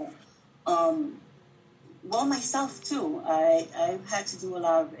people. Myself too. I've had to do a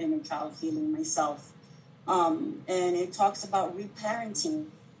lot of inner child healing myself. And it talks about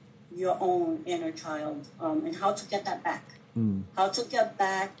reparenting your own inner child, and how to get that back. How to get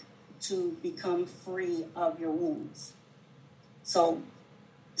back to become free of your wounds. So,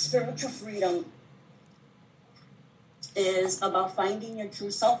 spiritual freedom is about finding your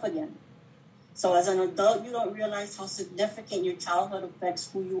true self again. So, as an adult, you don't realize how significant your childhood affects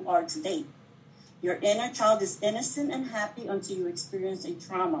who you are today. Your inner child is innocent and happy until you experience a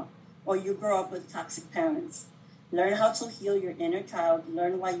trauma or you grow up with toxic parents. Learn how to heal your inner child,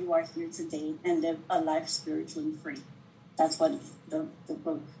 learn why you are here today, and live a life spiritually free. That's what the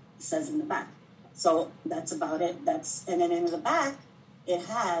book says in the back. So that's about it. And then in the back, it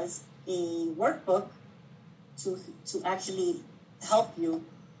has a workbook to actually help you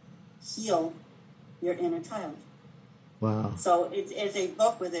heal your inner child. Wow. So it's a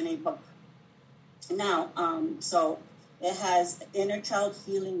book within a book. Now, so it has inner child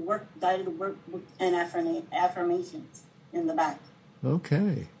healing guided workbook and affirmations in the back.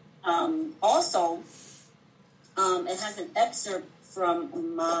 Okay. Also, it has an excerpt from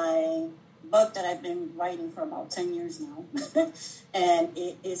my book that I've been writing for about 10 years now. And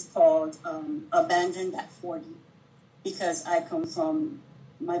it is called Abandoned at 40. Because I come from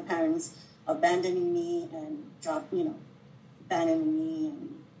my parents abandoning me and abandoning me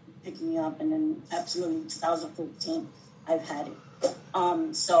and picking me up. And then absolutely 2014. I've had it.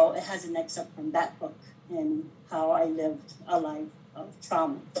 So it has an excerpt from that book and how I lived a life of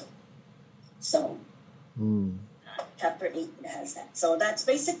trauma. So, chapter 8 has that. So that's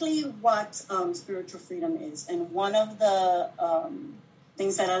basically what spiritual freedom is. And one of the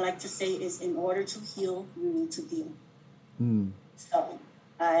things that I like to say is, in order to heal, you need to deal. So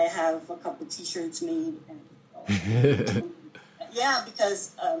I have a couple T-shirts made. And, yeah,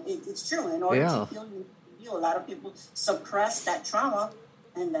 because it's true. In order to heal, a lot of people suppress that trauma,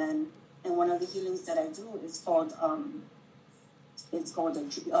 and one of the healings that I do is called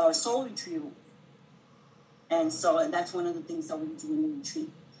a soul retrieval, and so that's one of the things that we do in the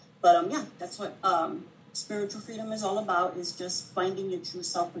retreat. But that's what spiritual freedom is all about, is just finding your true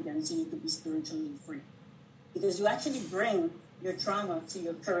self again, so you can be spiritually free, because you actually bring your trauma to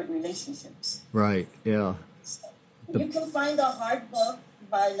your current relationships. Right. Yeah. So you can find a hard book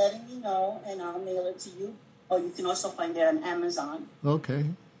by letting me know, and I'll mail it to you. Or you can also find it on Amazon. Okay.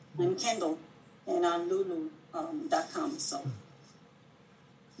 And Kindle, and on Lulu.com. So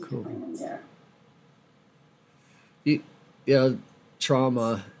you can find them there. Yeah,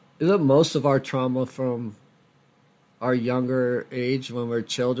 trauma. Isn't most of our trauma from our younger age, when we're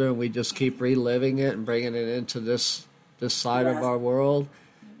children? We just keep reliving it and bringing it into this side of our world.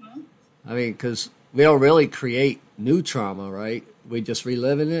 I mean, because we don't really create new trauma, right? We just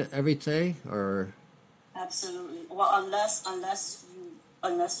reliving it every day, or absolutely. Well, unless you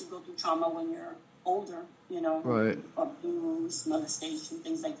go through trauma when you're older, right? Abuse, molestation,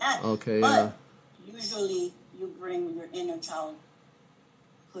 things like that. Okay, but usually you bring your inner childhood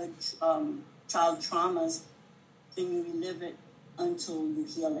child traumas, and you relive it until you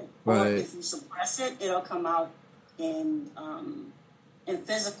heal it. Right. Or if you suppress it, it'll come out in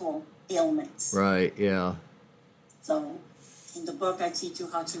physical ailments. Right. Yeah. So in the book, I teach you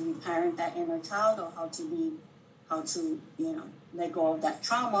how to reparent that inner child, or how to let go of that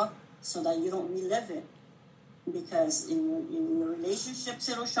trauma so that you don't relive it. Because in your relationships,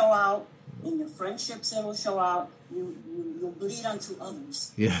 it'll show out. In your friendships, it'll show out. You'll bleed onto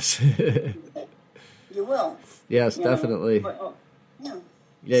others. Yes. You will. Yes, definitely. So.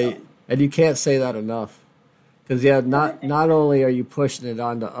 And you can't say that enough. Because, not only are you pushing it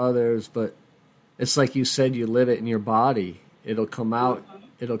onto others, but it's like you said, you live it in your body. It'll come out. Mm-hmm.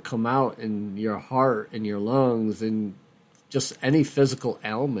 It'll come out in your heart, in your lungs, and just any physical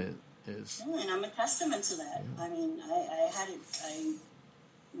ailment is. And I'm a testament to that. Yeah. I mean, I had it.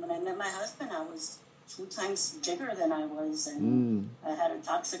 When I met my husband, I was 2 times bigger than I was, and I had a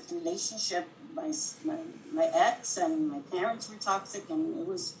toxic relationship. My ex and my parents were toxic, and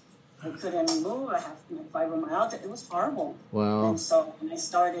I couldn't move. I have fibromyalgia. It was horrible. Wow. And so when I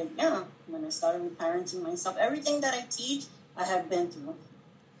started reparenting myself, everything that I teach, I have been through.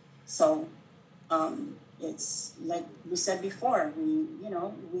 So it's like we said before, we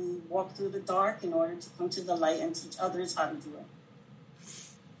walk through the dark in order to come to the light and teach others how to do it.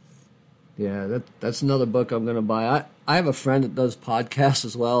 Yeah, that's another book I'm going to buy. I have a friend that does podcasts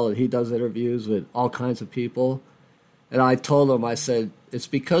as well, and he does interviews with all kinds of people. And I told him, I said, it's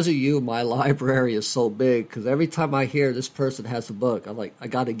because of you my library is so big, because every time I hear this person has a book, I'm like, I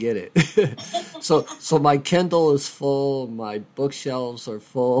got to get it. So my Kindle is full, my bookshelves are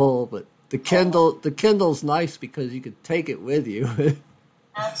full, but the Kindle's nice because you can take it with you.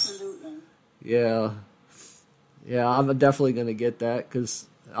 Absolutely. Yeah, I'm definitely going to get that, because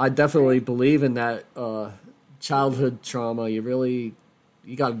I definitely believe in that childhood trauma. You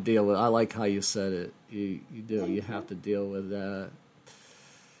got to deal with it. I like how you said it. You do. You have to deal with that.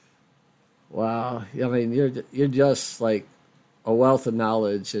 Wow. I mean, you're just like a wealth of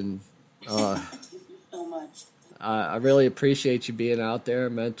knowledge, and thank you so much. I really appreciate you being out there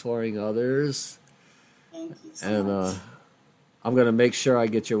mentoring others. Thank you so much. I'm going to make sure I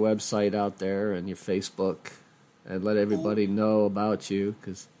get your website out there and your Facebook and let everybody know about you,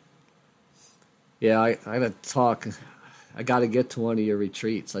 because, I got to talk. I got to get to one of your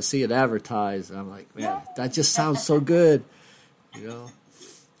retreats. I see it advertised, and I'm like, man, that just sounds so good,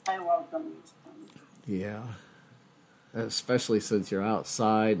 I welcome you. Yeah, especially since you're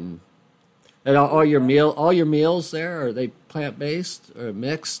outside, and all your meals there, are they plant-based or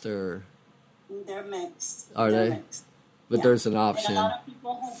mixed, or? They're mixed. Are they? Mixed. But there's an option. And a lot of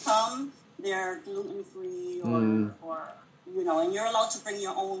people who come, they're gluten-free or and you're allowed to bring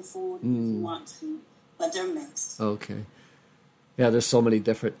your own food if you want to, but they're mixed. Okay. Yeah, there's so many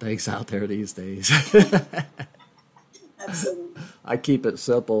different things out there these days. Absolutely. I keep it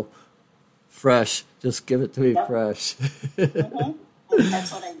simple. Fresh. Just give it to me fresh.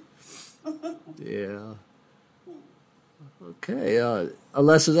 That's what I do. Yeah. Okay.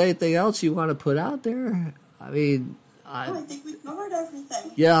 Unless there's anything else you want to put out there, I mean... I think we covered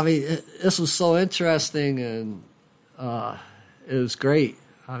everything. Yeah, I mean, this was so interesting, and it was great.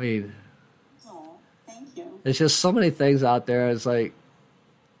 I mean... Thank you. There's just so many things out there. It's like...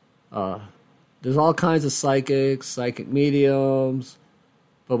 there's all kinds of psychic mediums,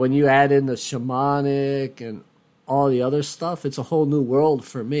 but when you add in the shamanic and all the other stuff, it's a whole new world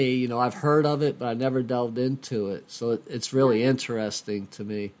for me. I've heard of it, but I never delved into it, so it's really interesting to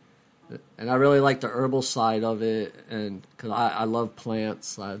me. And I really like the herbal side of it, and because I love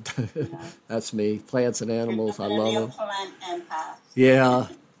plants. That's me. Plants and animals, I love them. Plant empath. Yeah,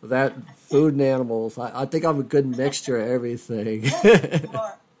 that food and animals. I think I'm a good mixture of everything. Yes, you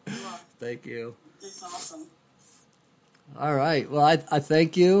are. Thank you. It's awesome. All right. Well, I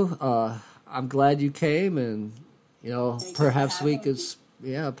thank you. I'm glad you came, and perhaps we could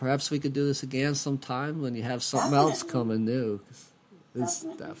do this again sometime when you have something else coming new.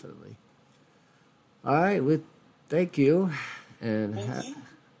 Definitely. All right. Well, thank you. And Thank you.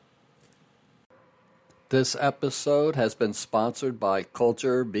 This episode has been sponsored by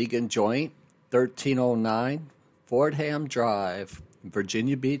Culture Vegan Joint, 1309 Fordham Drive,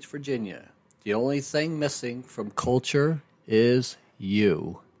 Virginia Beach, Virginia. The only thing missing from Culture is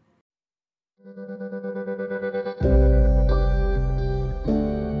you.